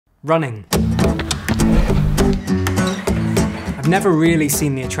Running. I've never really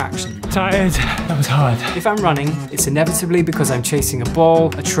seen the attraction. Tired, that was hard. If I'm running, it's inevitably because I'm chasing a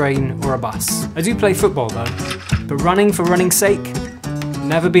ball, a train, or a bus. I do play football though, but running for running's sake,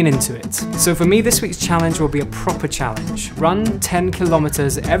 never been into it. So for me, this week's challenge will be a proper challenge. Run 10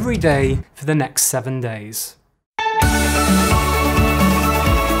 kilometers every day for the next 7 days.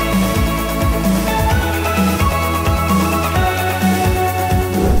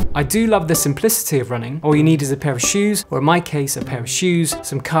 I do love the simplicity of running. All you need is a pair of shoes, or in my case, a pair of shoes,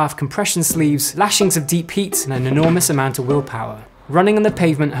 some calf compression sleeves, lashings of deep heat, and an enormous amount of willpower. Running on the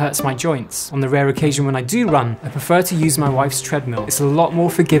pavement hurts my joints. On the rare occasion when I do run, I prefer to use my wife's treadmill. It's a lot more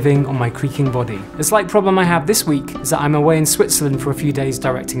forgiving on my creaking body. The slight problem I have this week is that I'm away in Switzerland for a few days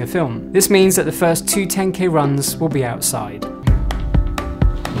directing a film. This means that the first 2 10K runs will be outside.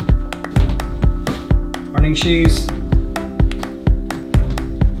 Running shoes.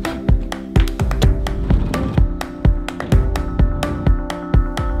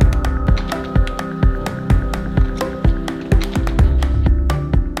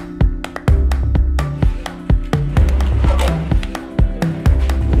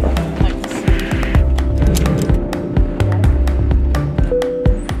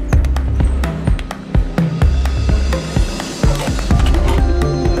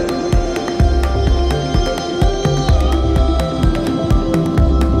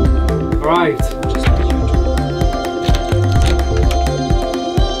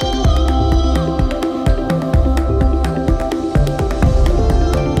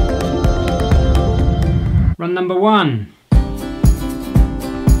 Run number 1.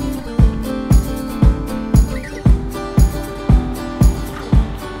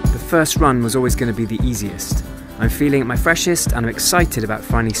 The first run was always going to be the easiest. I'm feeling at my freshest and I'm excited about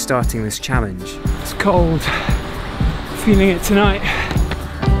finally starting this challenge. It's cold. Feeling it tonight.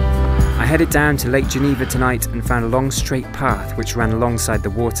 I headed down to Lake Geneva tonight and found a long straight path which ran alongside the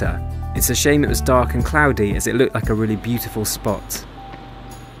water. It's a shame it was dark and cloudy as it looked like a really beautiful spot.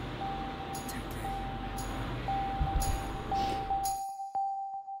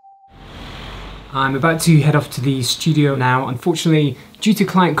 I'm about to head off to the studio now. Unfortunately, due to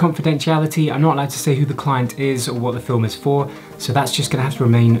client confidentiality, I'm not allowed to say who the client is or what the film is for, so that's just gonna have to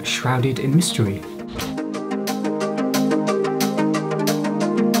remain shrouded in mystery.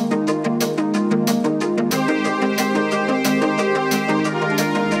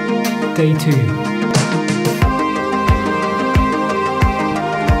 Day 2.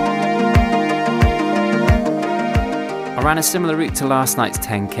 I ran a similar route to last night's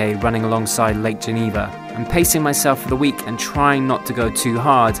 10K, running alongside Lake Geneva. I'm pacing myself for the week and trying not to go too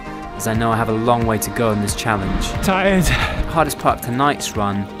hard, as I know I have a long way to go in this challenge. Tired. The hardest part of tonight's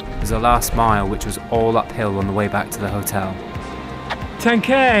run was the last mile, which was all uphill on the way back to the hotel.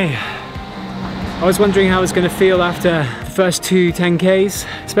 10K. I was wondering how I was going to feel after the first 2 10Ks,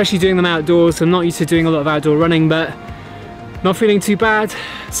 especially doing them outdoors. I'm not used to doing a lot of outdoor running, but not feeling too bad.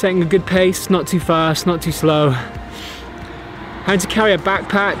 Setting a good pace, not too fast, not too slow. Having to carry a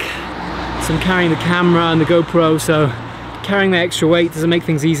backpack, so I'm carrying the camera and the GoPro, so carrying the extra weight doesn't make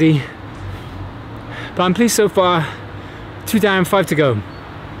things easy. But I'm pleased so far. 2 down, 5 to go.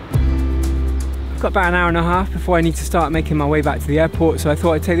 I've got about an hour and a half before I need to start making my way back to the airport, so I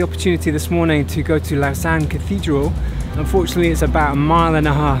thought I'd take the opportunity this morning to go to Lausanne Cathedral. Unfortunately, it's about 1.5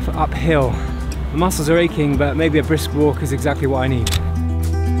 miles uphill. My muscles are aching, but maybe a brisk walk is exactly what I need.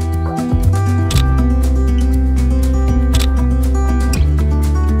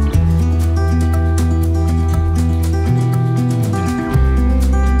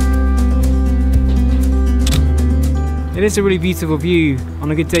 It is a really beautiful view.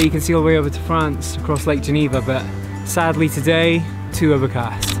 On a good day you can see all the way over to France across Lake Geneva, but sadly today, too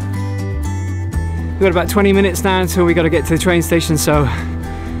overcast. We've got about 20 minutes now until we got to get to the train station, so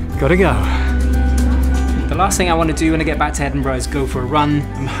gotta go. The last thing I want to do when I get back to Edinburgh is go for a run.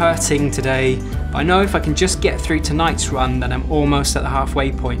 I'm hurting today, but I know if I can just get through tonight's run, then I'm almost at the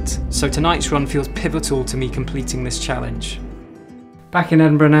halfway point. So tonight's run feels pivotal to me completing this challenge. Back in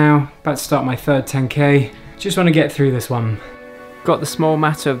Edinburgh now, about to start my 3rd 10K. Just want to get through this one. Got the small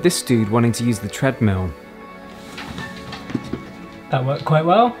matter of this dude wanting to use the treadmill. That worked quite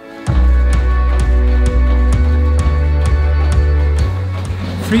well.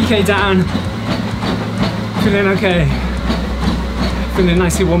 3K down. Feeling okay. Feeling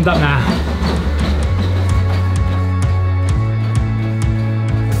nicely warmed up now.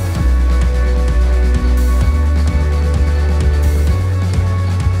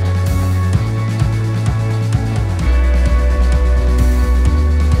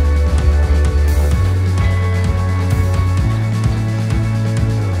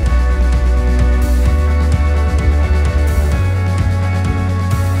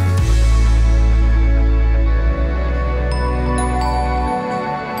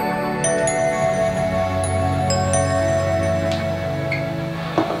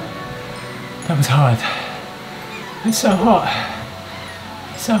 That was hard. It's so hot.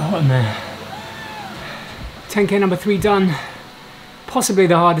 It's so hot in there. 10k number 3 done. Possibly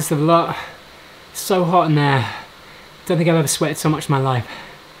the hardest of the lot. It's so hot in there. Don't think I've ever sweated so much in my life.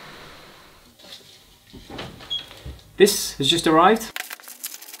 This has just arrived.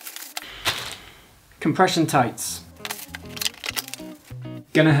 Compression tights.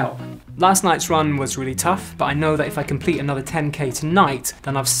 Gonna help. Last night's run was really tough, but I know that if I complete another 10k tonight,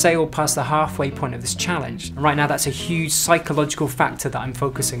 then I've sailed past the halfway point of this challenge. And right now that's a huge psychological factor that I'm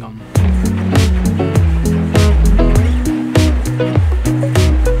focusing on.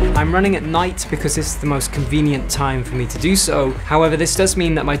 I'm running at night because this is the most convenient time for me to do so. However, this does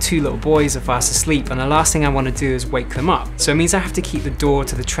mean that my 2 little boys are fast asleep, and the last thing I want to do is wake them up. So it means I have to keep the door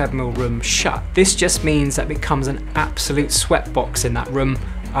to the treadmill room shut. This just means that it becomes an absolute sweatbox in that room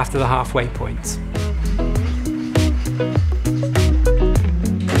after the halfway point.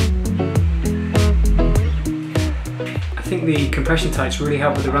 I think the compression tights really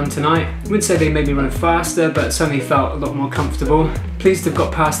helped with the run tonight. I wouldn't say they made me run faster, but certainly felt a lot more comfortable. Pleased to have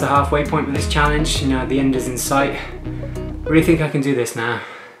got past the halfway point with this challenge. You know, the end is in sight. I really think I can do this now.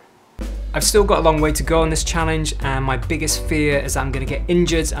 I've still got a long way to go on this challenge, and my biggest fear is that I'm going to get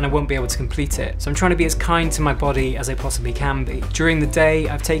injured and I won't be able to complete it. So I'm trying to be as kind to my body as I possibly can be. During the day,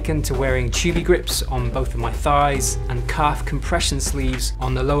 I've taken to wearing tubey grips on both of my thighs and calf compression sleeves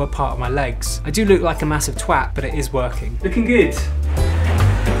on the lower part of my legs. I do look like a massive twat, but it is working. Looking good.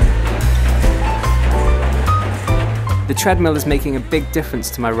 The treadmill is making a big difference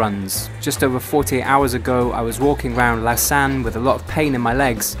to my runs. Just over 48 hours ago, I was walking around Lausanne with a lot of pain in my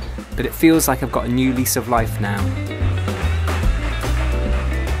legs, but it feels like I've got a new lease of life now.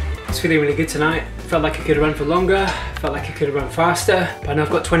 It's feeling really good tonight. Felt like I could have run for longer, felt like I could have run faster, but I know I've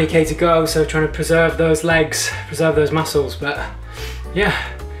got 20k to go, so trying to preserve those legs, preserve those muscles, but yeah,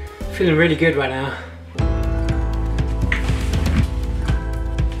 feeling really good right now.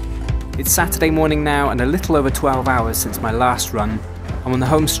 It's Saturday morning now and a little over 12 hours since my last run. I'm on the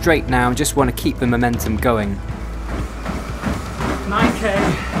home straight now and just want to keep the momentum going. 9k,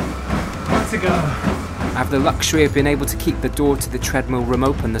 one to go. I have the luxury of being able to keep the door to the treadmill room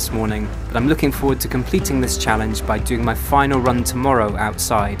open this morning, but I'm looking forward to completing this challenge by doing my final run tomorrow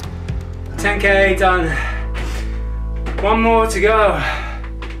outside. 10k done. One more to go.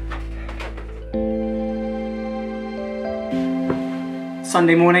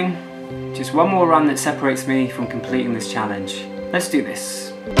 Sunday morning. Just one more run that separates me from completing this challenge. Let's do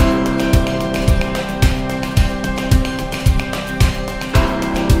this.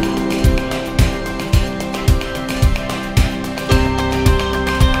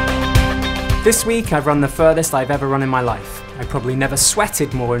 This week I've run the furthest I've ever run in my life. I probably never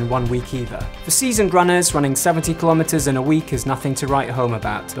sweated more in 1 week either. For seasoned runners, running 70 kilometres in a week is nothing to write home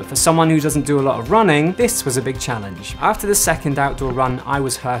about, but for someone who doesn't do a lot of running, this was a big challenge. After the second outdoor run, I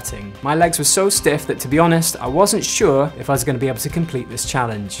was hurting. My legs were so stiff that, to be honest, I wasn't sure if I was going to be able to complete this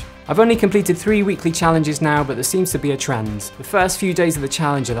challenge. I've only completed 3 weekly challenges now, but there seems to be a trend. The first few days of the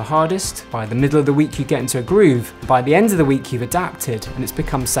challenge are the hardest. By the middle of the week you get into a groove. By the end of the week you've adapted and it's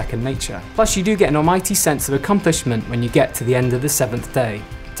become second nature. Plus you do get an almighty sense of accomplishment when you get to the end of the 7th day.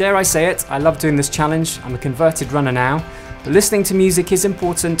 Dare I say it, I love doing this challenge. I'm a converted runner now, but listening to music is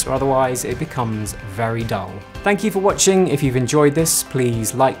important, or otherwise it becomes very dull. Thank you for watching. If you've enjoyed this,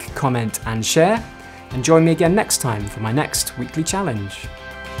 please like, comment and share, and join me again next time for my next weekly challenge.